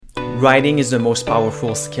Writing is the most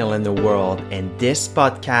powerful skill in the world, and this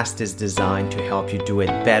podcast is designed to help you do it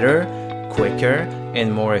better, quicker,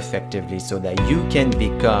 and more effectively so that you can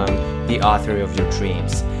become the author of your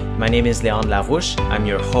dreams. My name is Leon Larouche. I'm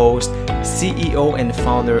your host, CEO, and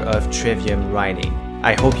founder of Trivium Writing.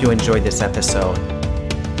 I hope you enjoyed this episode.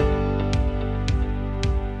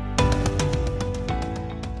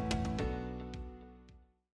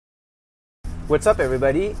 What's up,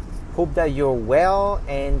 everybody? Hope that you're well,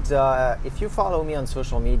 and if you follow me on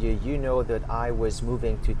social media, you know that I was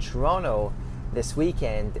moving to Toronto this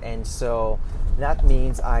weekend, and so that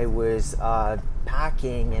means I was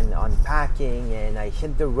packing and unpacking, and I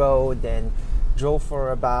hit the road and drove for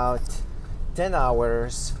about 10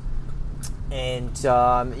 hours, and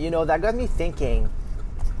that got me thinking,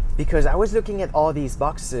 because I was looking at all these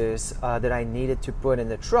boxes that I needed to put in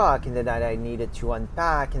the truck, and then that I needed to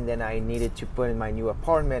unpack, and then I needed to put in my new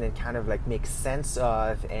apartment and kind of like make sense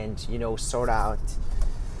of, and sort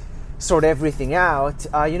everything out.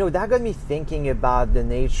 That got me thinking about the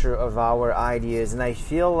nature of our ideas, and I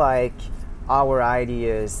feel like our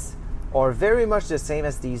ideas are very much the same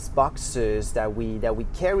as these boxes that we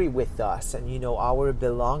carry with us, and our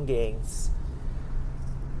belongings.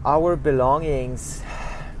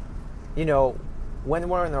 When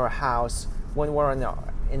we're in our house, when we're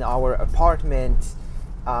in our apartment,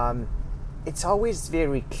 it's always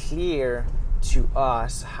very clear to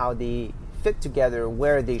us how they fit together,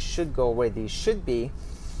 where they should go, where they should be.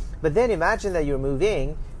 But then imagine that you're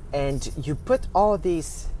moving and you put all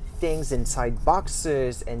these things inside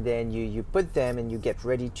boxes, and then you put them and you get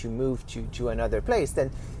ready to move to another place.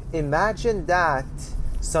 Then imagine that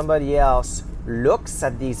somebody else looks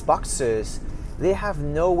at these boxes. They have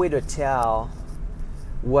no way to tell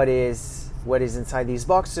what is inside these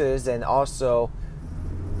boxes, and also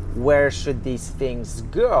where should these things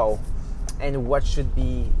go, and what should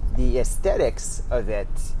be the aesthetics of it.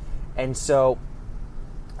 And so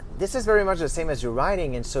this is very much the same as your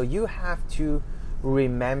writing, and so you have to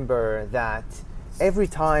remember that every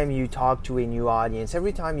time you talk to a new audience,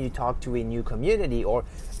 every time you talk to a new community, or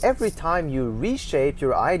every time you reshape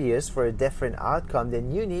your ideas for a different outcome,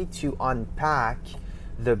 then you need to unpack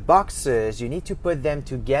the boxes. You need to put them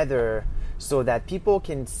together so that people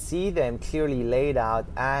can see them clearly laid out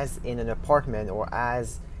as in an apartment or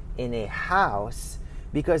as in a house,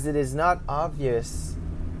 because it is not obvious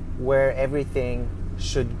where everything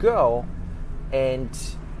should go. And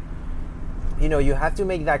you have to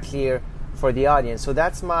make that clear for the audience. So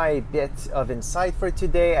that's my bit of insight for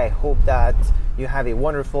today. I hope that you have a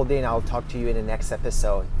wonderful day, and I'll talk to you in the next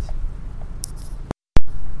episode.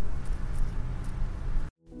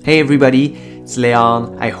 Hey everybody, it's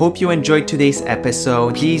Leon. I hope you enjoyed today's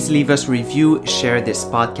episode. Please leave us a review, share this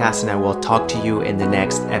podcast, and I will talk to you in the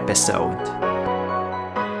next episode.